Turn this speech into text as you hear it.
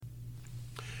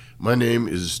My name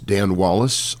is Dan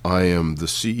Wallace. I am the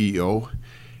CEO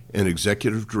and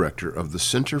Executive Director of the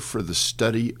Center for the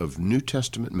Study of New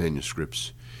Testament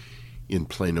Manuscripts in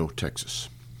Plano, Texas.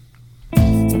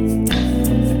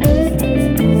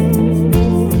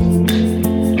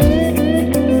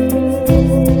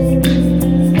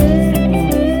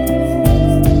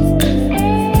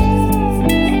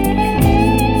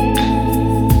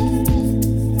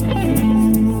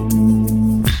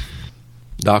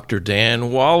 Dr.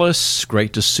 Dan Wallace,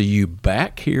 great to see you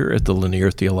back here at the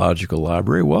Lanier Theological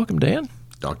Library. Welcome, Dan.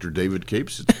 Dr. David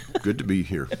Capes, it's good to be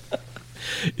here.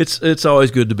 It's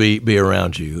always good to be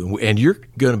around you, and you're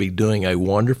going to be doing a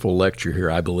wonderful lecture here,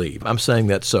 I believe. I'm saying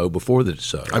that before the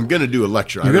so. I'm going to do a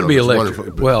lecture. You're going to be a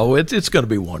lecture. Well, it's going to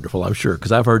be wonderful, I'm sure,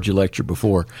 because I've heard you lecture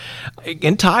before,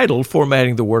 entitled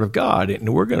 "Formatting the Word of God,"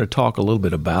 and we're going to talk a little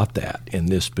bit about that in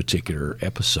this particular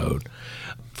episode.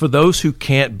 For those who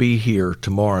can't be here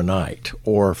tomorrow night,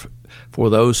 or for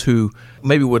those who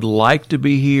maybe would like to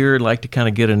be here, like to kind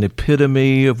of get an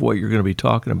epitome of what you're going to be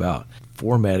talking about,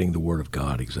 formatting the Word of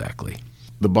God exactly.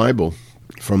 The Bible,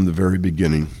 from the very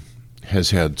beginning,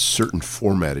 has had certain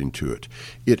formatting to it.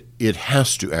 It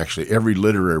has to, actually. Every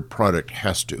literary product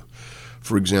has to.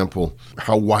 For example,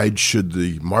 how wide should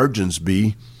the margins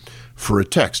be for a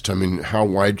text? I mean, how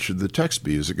wide should the text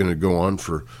be? Is it going to go on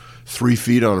for 3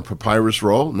 feet on a papyrus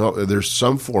roll? No, there's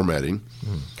some formatting.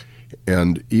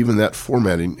 And even that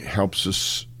formatting helps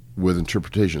us with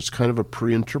interpretation. It's kind of a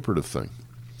pre-interpretive thing.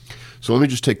 So let me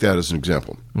just take that as an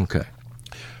example. Okay.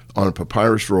 On a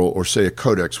papyrus roll, or say a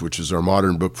codex, which is our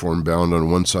modern book form bound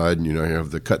on one side, and you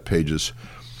have the cut pages.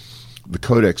 The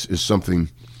codex is something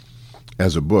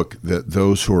as a book that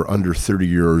those who are under 30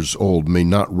 years old may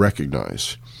not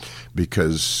recognize,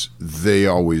 because they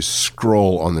always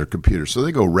scroll on their computer. So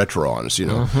they go retro on us,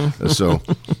 So,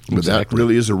 but Exactly. That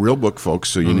really is a real book, folks,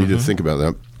 so you need to think about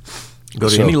that. Go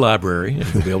to any library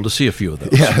and you'll be able to see a few of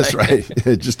those. Yeah, that's right.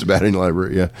 Just about any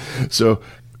library, yeah. So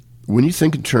when you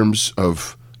think in terms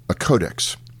of a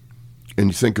codex, and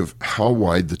you think of how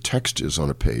wide the text is on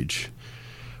a page,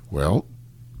 well,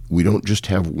 we don't just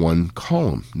have one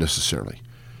column necessarily.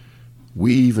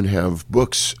 We even have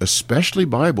books, especially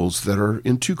Bibles, that are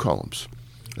in 2 columns,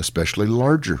 especially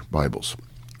larger Bibles.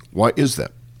 Why is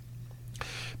that?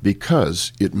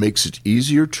 Because it makes it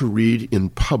easier to read in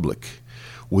public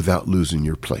without losing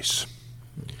your place.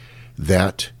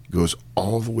 That goes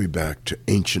all the way back to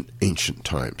ancient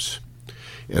times.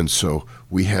 And so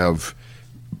we have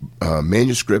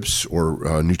manuscripts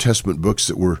or New Testament books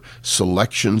that were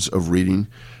selections of reading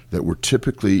that were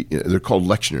typically, they're called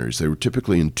lectionaries. They were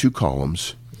typically in 2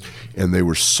 columns, and they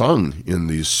were sung in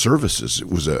these services. It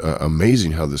was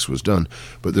amazing how this was done,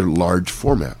 but they're large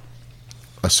format.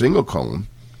 A single column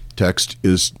text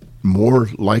is more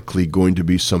likely going to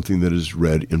be something that is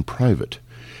read in private.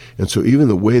 And so even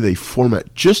the way they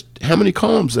format, just how many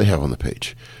columns they have on the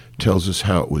page, tells us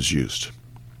how it was used.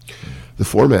 The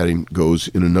formatting goes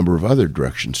in a number of other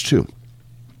directions too.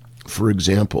 For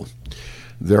example,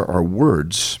 there are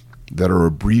words that are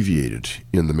abbreviated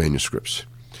in the manuscripts,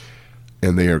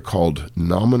 and they are called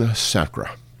nomina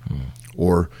sacra,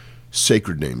 or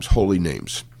sacred names, holy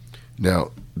names.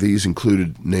 Now, these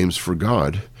included names for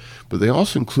God, but they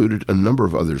also included a number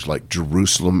of others like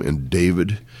Jerusalem and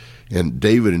David. And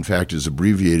David, in fact, is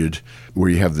abbreviated where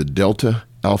you have the delta,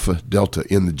 alpha, delta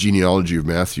in the genealogy of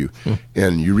Matthew.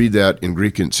 And you read that in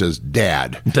Greek and it says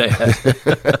dad.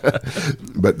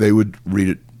 But they would read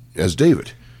it as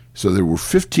David. So there were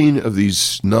 15 of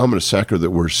these nomina sacra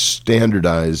that were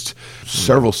standardized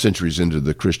several centuries into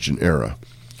the Christian era.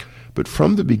 But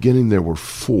from the beginning, there were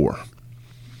 4.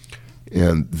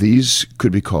 And these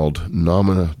could be called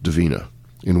nomina divina.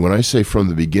 And when I say from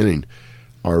the beginning,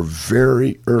 our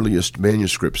very earliest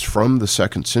manuscripts from the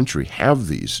 2nd century have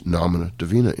these nomina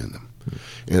divina in them.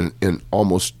 And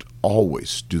almost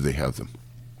always do they have them.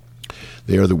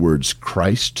 They are the words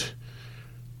Christ,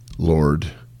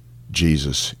 Lord,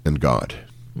 Jesus, and God.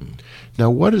 Now,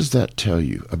 what does that tell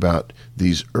you about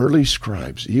these early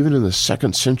scribes, even in the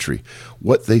 2nd century,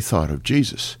 what they thought of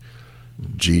Jesus?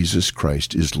 Jesus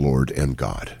Christ is Lord and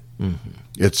God.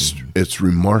 It's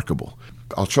remarkable.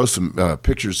 I'll show some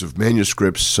pictures of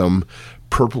manuscripts, some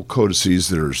purple codices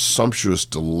that are sumptuous,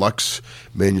 deluxe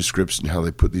manuscripts, and how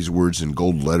they put these words in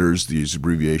gold letters, these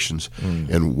abbreviations,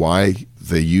 and why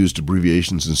they used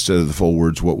abbreviations instead of the full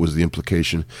words, what was the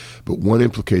implication. But one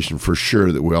implication for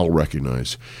sure that we all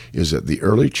recognize is that the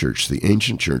early church, the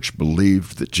ancient church,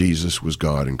 believed that Jesus was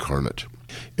God incarnate.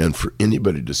 And for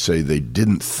anybody to say they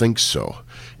didn't think so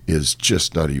is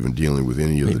just not even dealing with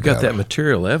any of the You've got data. that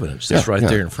material evidence that's right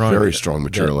there in front of you. Very strong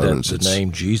material evidence. The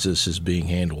name Jesus is being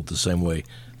handled the same way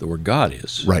the word God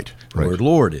is. Right. The word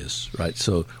Lord is, right?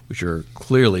 So, which are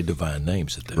clearly divine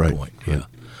names at that point. Yeah.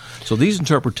 So these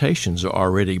interpretations are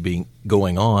already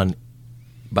going on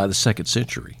by the 2nd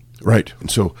century. Right. And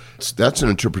so that's an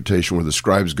interpretation where the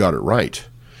scribes got it right.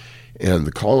 And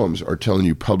the columns are telling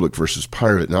you public versus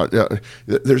private. Now,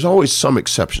 there's always some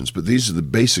exceptions, but these are the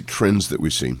basic trends that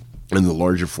we see. And the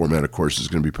larger format, of course, is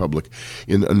going to be public.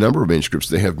 In a number of manuscripts,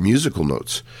 they have musical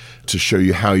notes to show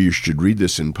you how you should read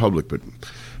this in public. But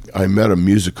I met a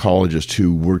musicologist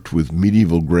who worked with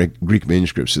medieval Greek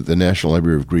manuscripts at the National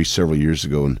Library of Greece several years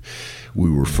ago, and we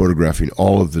were photographing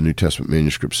all of the New Testament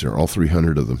manuscripts there, all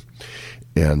 300 of them.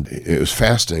 And it was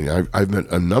fascinating. I've met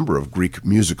a number of Greek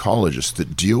musicologists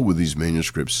that deal with these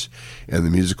manuscripts and the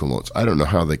musical notes. I don't know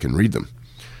how they can read them,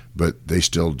 but they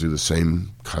still do the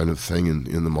same kind of thing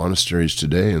in the monasteries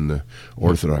today and the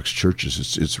Orthodox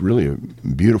churches. It's really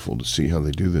beautiful to see how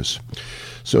they do this.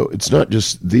 So it's not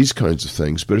just these kinds of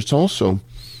things, but it's also,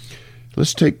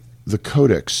 let's take the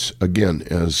Codex again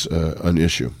as an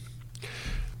issue.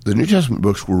 The New Testament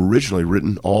books were originally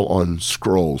written all on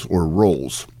scrolls or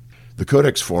rolls. The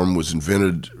Codex form was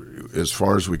invented, as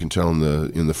far as we can tell, in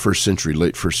the 1st century,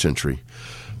 late 1st century,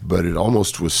 but it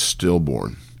almost was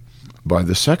stillborn. By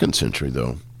the 2nd century,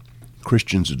 though,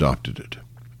 Christians adopted it.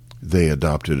 They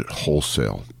adopted it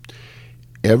wholesale.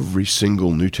 Every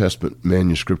single New Testament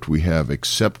manuscript we have,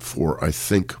 except for, I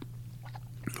think,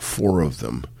 4 of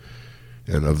them,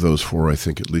 and of those 4, I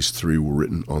think at least 3 were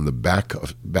written on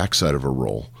the backside of a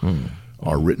roll,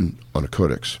 are written on a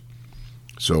codex.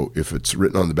 So if it's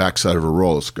written on the backside of a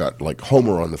roll, it's got like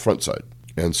Homer on the front side.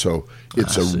 And so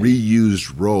it's a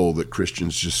reused roll that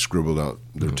Christians just scribbled out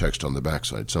their text on the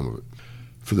backside, some of it.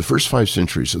 For the first 5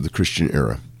 centuries of the Christian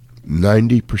era,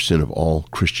 90% of all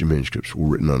Christian manuscripts were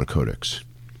written on a codex.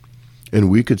 And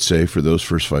we could say for those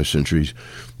first 5 centuries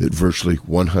that virtually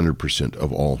 100%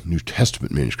 of all New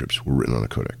Testament manuscripts were written on a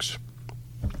codex,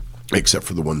 except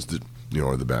for the ones that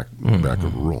are the back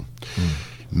of a roll.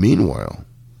 Meanwhile,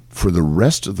 for the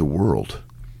rest of the world,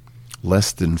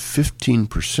 less than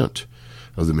 15%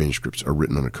 of the manuscripts are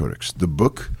written on a codex. The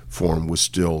book form was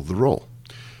still the roll.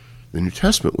 The New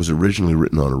Testament was originally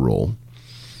written on a roll,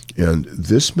 and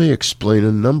this may explain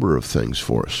a number of things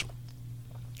for us.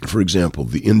 For example,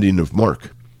 the ending of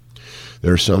Mark.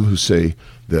 There are some who say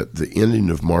that the ending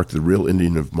of Mark, the real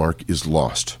ending of Mark, is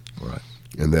lost. Right.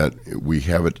 And that we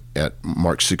have it at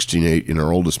Mark 16:8 in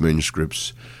our oldest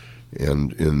manuscripts,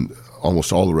 and in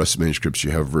almost all the rest of the manuscripts you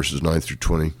have verses 9 through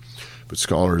 20. But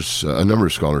scholars, a number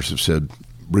of scholars have said,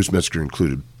 Bruce Metzger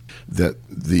included, that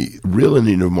the real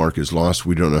ending of Mark is lost.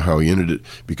 We don't know how he ended it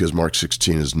because Mark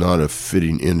 16 is not a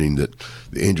fitting ending, that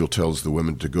the angel tells the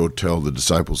women to go tell the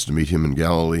disciples to meet him in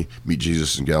Galilee, meet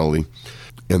Jesus in Galilee,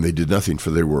 and they did nothing for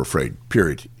they were afraid,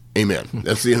 period. Amen.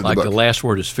 That's the end of the book. Like the last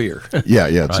word is fear. Yeah,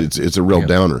 Right. it's a real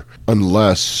downer,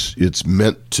 unless it's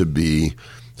meant to be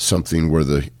something where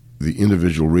the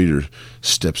individual reader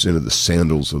steps into the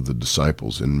sandals of the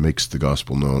disciples and makes the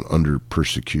gospel known under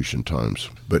persecution times.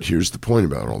 But here's the point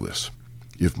about all this.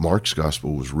 If Mark's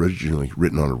gospel was originally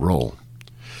written on a roll,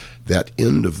 that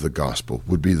end of the gospel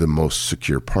would be the most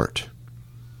secure part.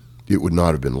 It would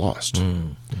not have been lost.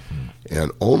 Mm-hmm.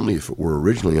 And only if it were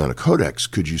originally on a codex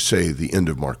could you say the end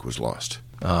of Mark was lost.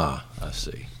 I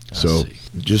see. So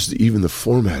just even the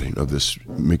formatting of this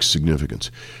makes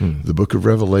significance. The book of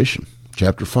Revelation,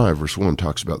 Chapter 5, verse 1,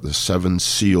 talks about the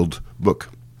 7-sealed book,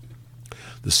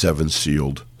 the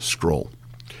 7-sealed scroll.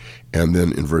 And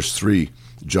then in verse 3,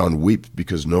 John weeps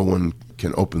because no one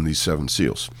can open these 7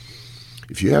 seals.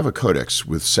 If you have a codex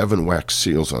with 7 wax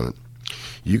seals on it,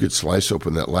 you could slice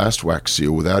open that last wax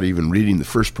seal without even reading the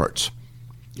first parts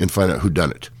and find out who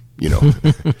done it,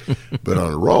 But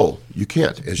on a roll, you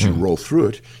can't. As you roll through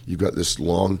it, you've got this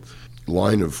long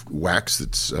line of wax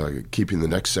that's keeping the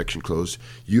next section closed.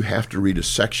 You have to read a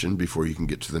section before you can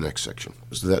get to the next section.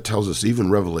 So that tells us even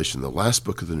Revelation, the last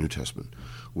book of the New Testament,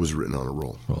 was written on a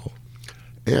roll. Oh.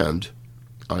 And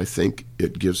I think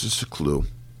it gives us a clue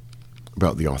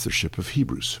about the authorship of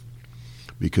Hebrews,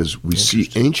 because we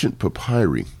see ancient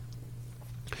papyri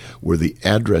where the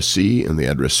addressee and the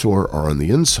addressor are on the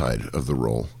inside of the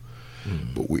roll,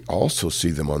 but we also see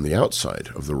them on the outside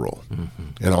of the roll.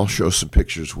 Mm-hmm. And I'll show some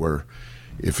pictures where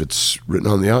if it's written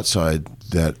on the outside,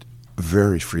 that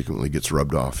very frequently gets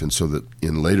rubbed off, and so that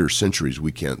in later centuries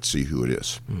we can't see who it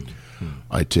is. Mm-hmm.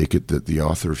 I take it that the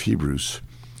author of Hebrews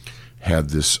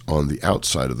had this on the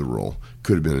outside of the roll.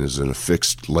 Could have been as an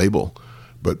affixed label,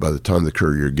 but by the time the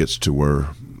courier gets to where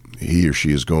he or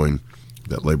she is going,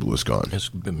 that label is gone. It's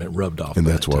been rubbed off. And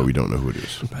by that's that why time. we don't know who it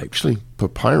is. Actually,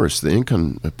 papyrus, the ink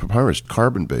on papyrus,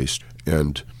 carbon-based,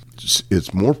 and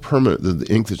it's more permanent than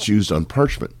the ink that's used on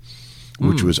parchment,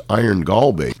 which was iron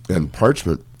gall-based. And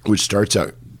parchment, which starts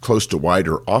out close to white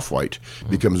or off-white,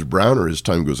 becomes browner as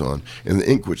time goes on. And the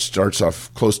ink, which starts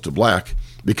off close to black,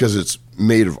 because it's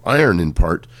made of iron in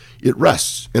part, it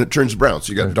rusts and it turns brown.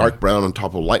 So you got dark brown on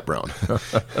top of light brown.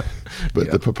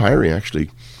 But the papyri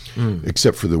actually,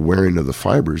 except for the wearing of the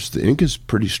fibers, the ink is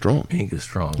pretty strong. Ink is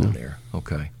strong in there.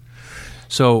 Okay.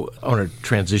 So I want to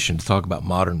transition to talk about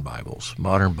modern Bibles.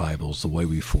 Modern Bibles, the way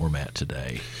we format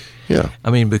today. Yeah.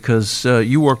 I mean, because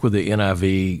you work with the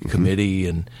NIV committee,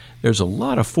 and there's a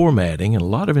lot of formatting and a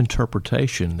lot of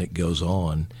interpretation that goes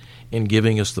on in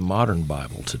giving us the modern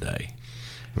Bible today.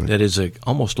 Right. That is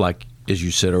almost like, as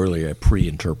you said earlier, a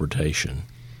pre-interpretation.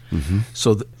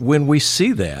 So when we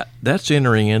see that, that's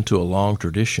entering into a long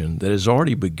tradition that has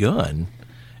already begun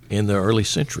in the early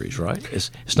centuries, right?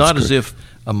 It's not as if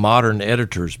a modern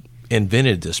editor's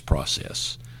invented this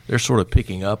process. They're sort of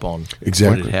picking up on what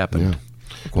had happened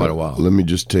for quite a while. Let me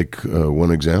just take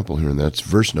one example here, and that's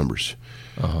verse numbers.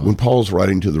 When Paul's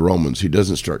writing to the Romans, he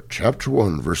doesn't start chapter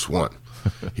 1, verse 1.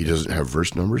 He doesn't have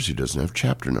verse numbers. He doesn't have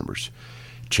chapter numbers.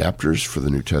 Chapters for the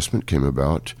New Testament came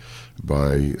about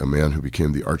by a man who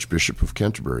became the Archbishop of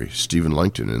Canterbury, Stephen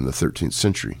Langton, in the 13th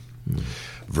century.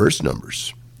 Verse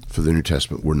numbers for the New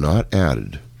Testament were not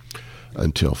added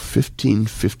until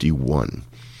 1551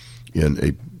 in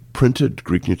a printed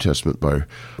Greek New Testament by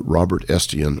Robert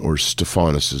Estienne, or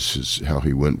Stephanus is how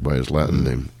he went by his Latin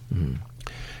name.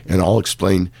 And I'll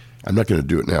explain, I'm not going to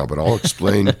do it now, but I'll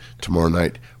explain tomorrow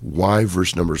night why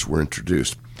verse numbers were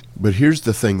introduced. But here's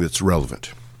the thing that's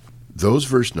relevant. Those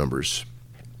verse numbers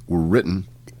were written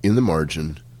in the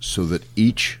margin so that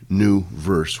each new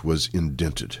verse was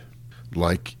indented,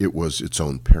 like it was its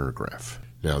own paragraph.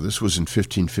 Now, this was in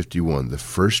 1551. The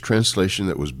first translation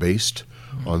that was based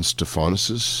on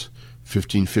Stephanus's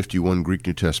 1551 Greek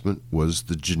New Testament was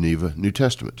the Geneva New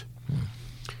Testament.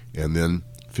 And then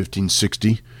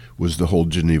 1560 was the whole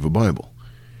Geneva Bible.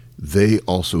 They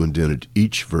also indented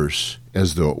each verse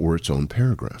as though it were its own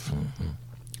paragraph.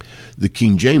 The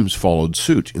King James followed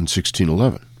suit in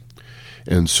 1611.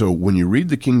 And so when you read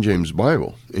the King James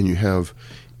Bible and you have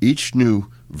each new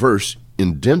verse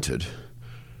indented,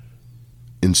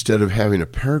 instead of having a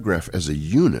paragraph as a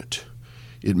unit,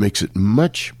 it makes it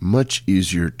much, much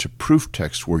easier to proof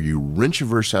text where you wrench a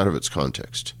verse out of its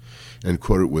context and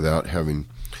quote it without having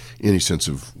any sense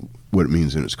of what it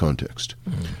means in its context.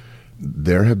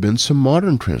 There have been some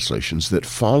modern translations that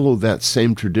follow that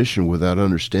same tradition without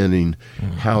understanding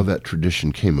how that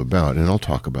tradition came about, and I'll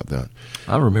talk about that.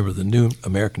 I remember the New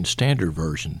American Standard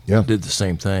Version did the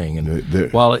same thing.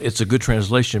 And while it's a good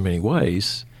translation in many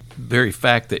ways, the very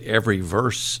fact that every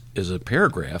verse is a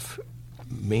paragraph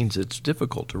means it's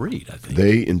difficult to read, I think.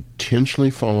 They intentionally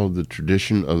followed the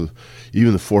tradition of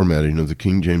even the formatting of the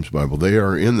King James Bible. They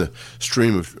are in the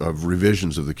stream of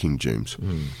revisions of the King James.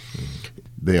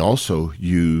 They also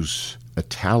use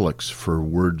italics for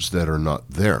words that are not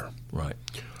there. Right.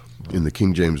 In the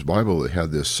King James Bible, they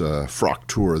had this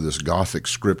Fraktur, this Gothic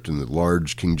script in the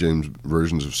large King James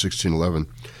versions of 1611.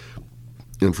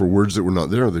 And for words that were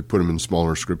not there, they put them in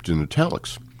smaller script in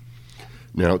italics.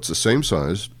 Now, it's the same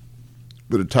size,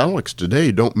 but italics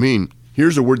today don't mean,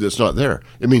 here's a word that's not there.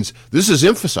 It means this is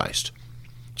emphasized.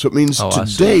 So it means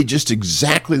today just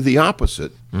exactly the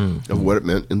opposite of what it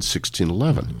meant in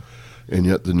 1611. And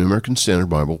yet the New American Standard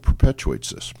Bible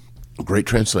perpetuates this. Great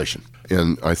translation.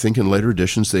 And I think in later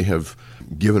editions they have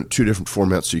given it two different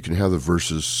formats so you can have the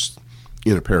verses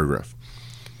in a paragraph.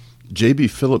 J.B.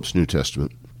 Phillips' New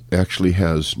Testament actually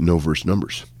has no verse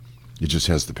numbers. It just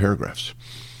has the paragraphs.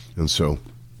 And so,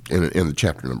 and the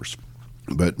chapter numbers.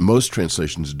 But most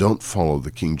translations don't follow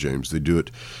the King James. They do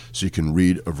it so you can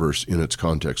read a verse in its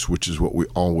context, which is what we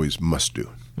always must do.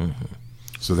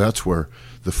 So that's where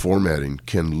the formatting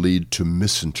can lead to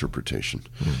misinterpretation.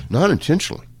 Not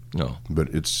intentionally. No. But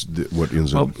it's what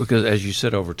ends up. Well, because as you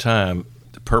said, over time,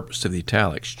 the purpose of the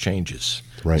italics changes.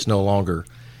 Right. It's no longer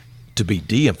to be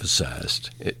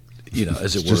de-emphasized,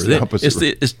 as it just were. the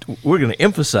opposite. We're going to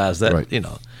emphasize that, Right.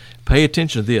 Pay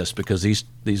attention to this because these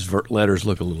letters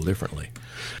look a little differently.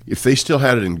 If they still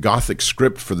had it in Gothic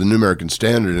script for the New American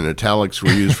Standard and italics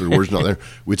were used for the words not there,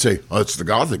 we'd say, oh, it's the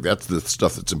Gothic. That's the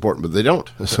stuff that's important. But they don't.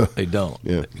 So, They don't.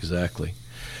 Yeah. Exactly.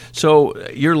 So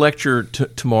your lecture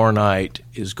tomorrow night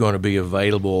is going to be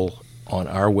available on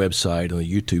our website, on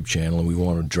the YouTube channel, and we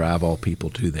want to drive all people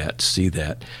to that, to see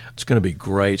that. It's going to be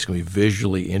great. It's going to be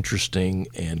visually interesting,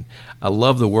 and I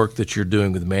love the work that you're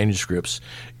doing with manuscripts.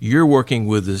 You're working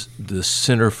with the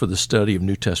Center for the Study of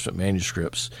New Testament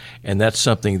Manuscripts, and that's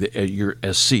something that you're,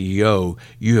 as CEO,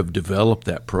 you have developed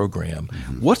that program.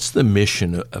 Mm-hmm. What's the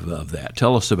mission of that?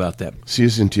 Tell us about that.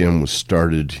 CSNTM was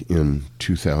started in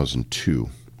 2002,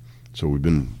 so we've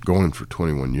been going for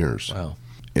 21 years. Wow.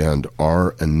 And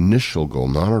our initial goal,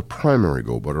 not our primary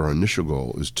goal, but our initial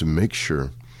goal is to make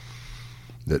sure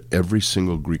that every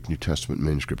single Greek New Testament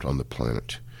manuscript on the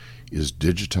planet is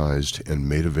digitized and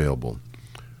made available,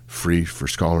 free for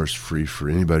scholars, free for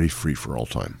anybody, free for all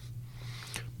time.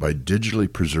 By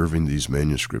digitally preserving these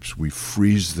manuscripts, we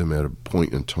freeze them at a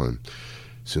point in time.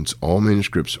 Since all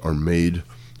manuscripts are made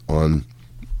on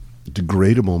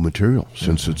degradable material,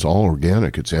 since it's all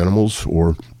organic, it's animals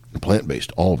or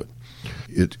plant-based, all of it.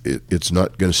 It's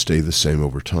not going to stay the same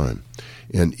over time.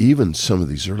 And even some of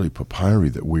these early papyri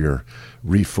that we are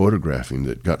rephotographing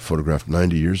that got photographed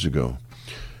 90 years ago,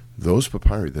 those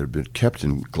papyri that have been kept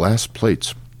in glass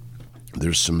plates,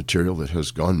 there's some material that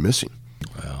has gone missing.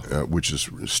 Wow. Which is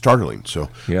startling. So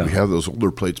we have those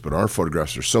older plates, but our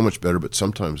photographs are so much better, but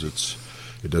sometimes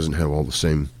it doesn't have all the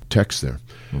same text there.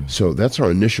 Mm. So that's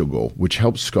our initial goal, which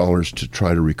helps scholars to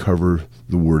try to recover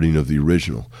the wording of the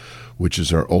original, which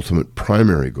is our ultimate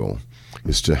primary goal,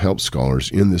 is to help scholars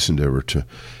in this endeavor to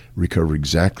recover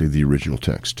exactly the original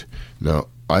text. Now,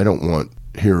 I don't want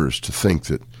hearers to think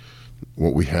that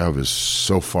what we have is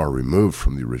so far removed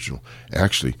from the original.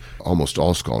 Actually, almost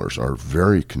all scholars are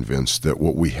very convinced that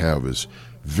what we have is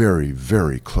very,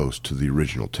 very close to the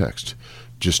original text,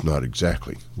 just not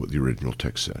exactly what the original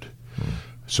text said.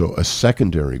 So a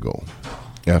secondary goal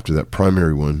after that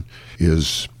primary one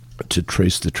is to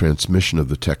trace the transmission of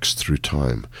the text through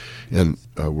time. And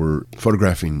we're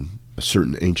photographing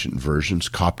certain ancient versions.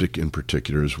 Coptic in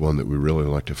particular is one that we really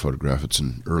like to photograph. It's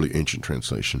an early ancient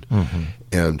translation. Mm-hmm.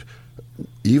 And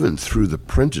even through the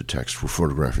printed text, we're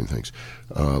photographing things.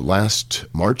 Last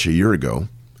March, a year ago,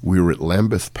 we were at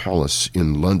Lambeth Palace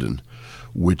in London,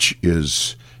 which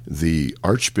is the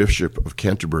Archbishop of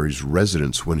Canterbury's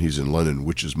residence when he's in London,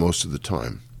 which is most of the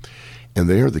time. And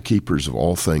they are the keepers of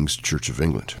all things Church of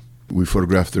England. We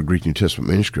photographed their Greek New Testament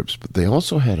manuscripts, but they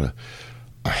also had a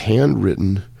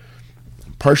handwritten,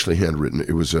 partially handwritten,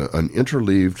 it was an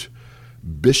interleaved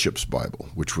Bishop's Bible,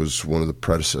 which was one of the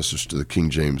predecessors to the King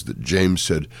James, that James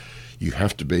said, you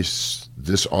have to base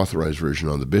this authorized version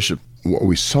on the bishop. What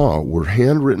we saw were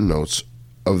handwritten notes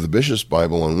of the Bishop's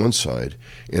Bible on one side,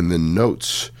 and then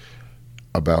notes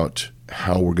about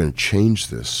how we're going to change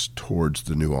this towards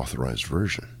the new authorized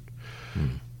version.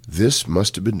 This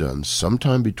must have been done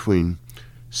sometime between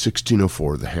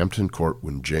 1604, the Hampton Court,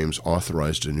 when James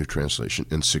authorized a new translation,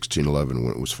 and 1611,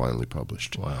 when it was finally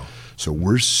published. Wow. So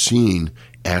we're seeing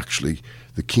actually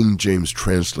the King James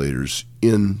translators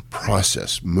in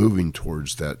process, moving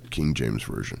towards that King James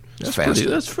version. That's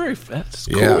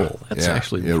cool. Yeah, that's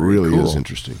actually it really cool. is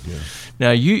interesting. Yeah.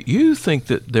 Now, you think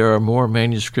that there are more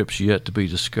manuscripts yet to be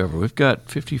discovered. We've got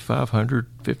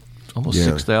 5,500, almost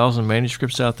 6,000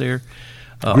 manuscripts out there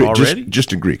already.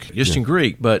 Just in Greek. Just in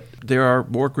Greek, but there are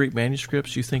more Greek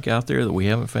manuscripts, you think, out there that we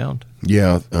haven't found?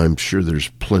 Yeah, I'm sure there's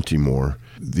plenty more.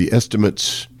 The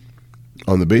estimates,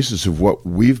 on the basis of what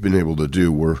we've been able to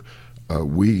do,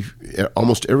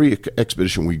 almost every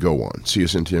expedition we go on,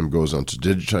 CSNTM goes on to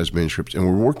digitize manuscripts, and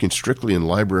we're working strictly in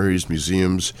libraries,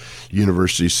 museums,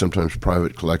 universities, sometimes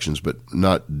private collections, but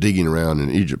not digging around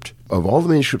in Egypt. Of all the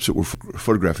manuscripts that we're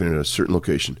photographing at a certain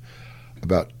location,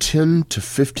 about 10 to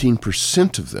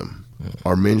 15% of them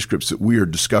are manuscripts that we are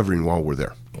discovering while we're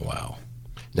there. Wow.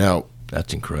 Now,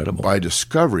 that's incredible. By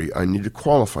discovery, I need to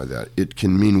qualify that. It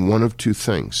can mean one of two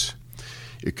things.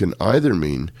 It can either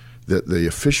mean that the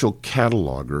official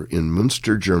cataloger in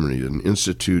Münster, Germany, an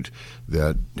institute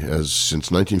that has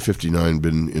since 1959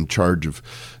 been in charge of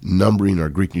numbering our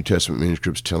Greek New Testament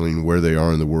manuscripts, telling where they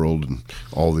are in the world and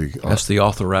all the... That's the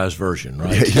authorized version,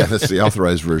 right? Yeah, that's the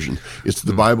authorized version. It's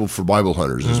the Bible for Bible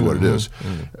hunters is what it is.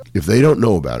 If they don't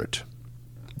know about it,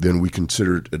 then we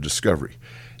consider it a discovery.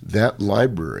 That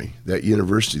library, that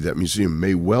university, that museum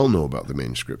may well know about the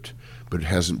manuscript, but it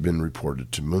hasn't been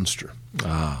reported to Münster.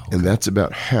 Okay. And that's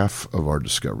about half of our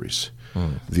discoveries.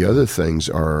 The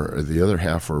other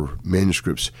half are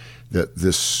manuscripts that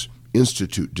this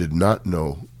institute did not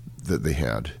know that they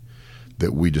had,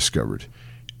 that we discovered.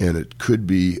 And it could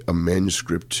be a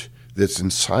manuscript that's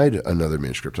inside another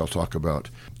manuscript. I'll talk about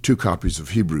 2 copies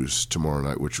of Hebrews tomorrow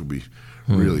night, which will be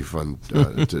really fun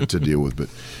to deal with. But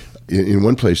in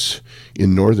one place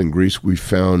in northern Greece, we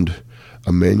found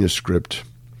a manuscript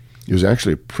It was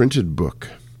actually a printed book,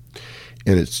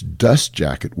 and its dust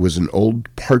jacket was an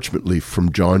old parchment leaf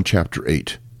from John chapter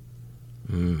 8.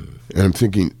 And I'm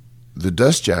thinking, the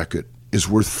dust jacket is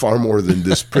worth far more than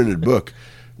this printed book.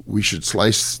 We should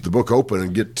slice the book open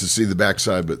and get to see the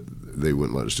backside, but they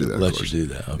wouldn't let us do that. Let you do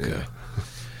that, okay. Yeah.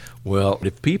 Well,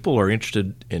 if people are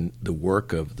interested in the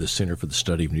work of the Center for the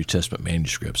Study of New Testament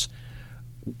Manuscripts,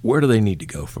 where do they need to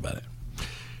go for that?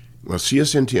 Well,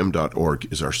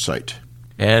 csntm.org is our site.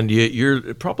 And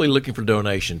you're probably looking for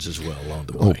donations as well along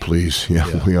the way. Oh, please.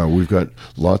 Yeah, we are. We've got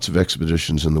lots of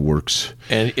expeditions in the works.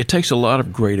 And it takes a lot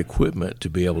of great equipment to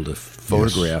be able to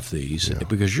photograph these,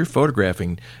 because you're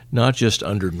photographing not just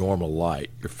under normal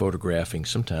light. You're photographing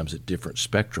sometimes at different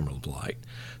spectrum of light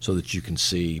so that you can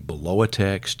see below a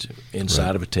text,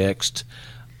 inside of a text.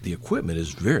 The equipment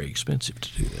is very expensive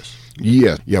to do this.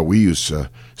 Yeah, we use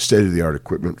state-of-the-art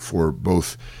equipment for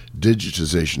both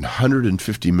digitization,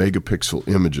 150 megapixel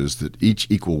images that each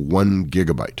equal 1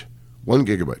 gigabyte. 1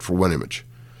 gigabyte for one image.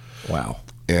 Wow.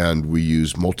 And we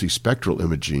use multispectral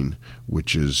imaging,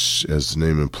 which is, as the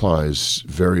name implies,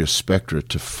 various spectra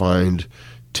to find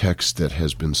text that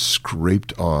has been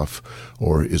scraped off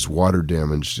or is water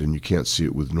damaged and you can't see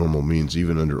it with normal means,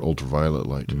 even under ultraviolet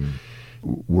light.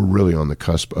 We're really on the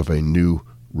cusp of a new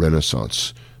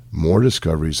renaissance. More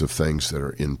discoveries of things that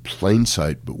are in plain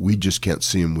sight, but we just can't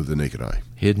see them with the naked eye.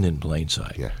 Hidden in plain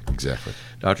sight. Yeah, exactly.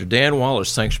 Dr. Dan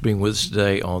Wallace, thanks for being with us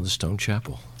today on the Stone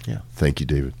Chapel. Yeah, thank you,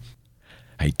 David.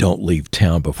 Hey, don't leave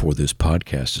town before this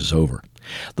podcast is over.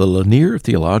 The Lanier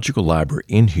Theological Library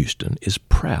in Houston is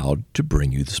proud to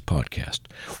bring you this podcast.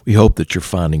 We hope that you're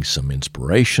finding some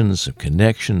inspiration, some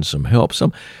connection, some help,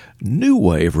 some new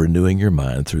way of renewing your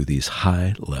mind through these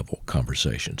high-level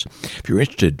conversations. If you're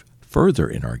interested further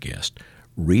in our guest,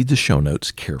 read the show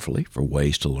notes carefully for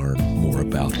ways to learn more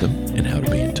about them and how to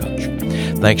be in touch.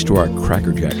 Thanks to our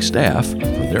Crackerjack staff for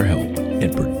their help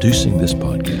in producing this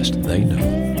podcast. They know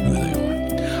who they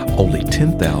are. Only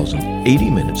 10,080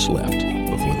 minutes left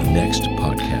before the next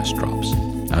podcast drops.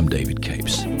 I'm David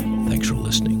Capes. Thanks for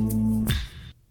listening.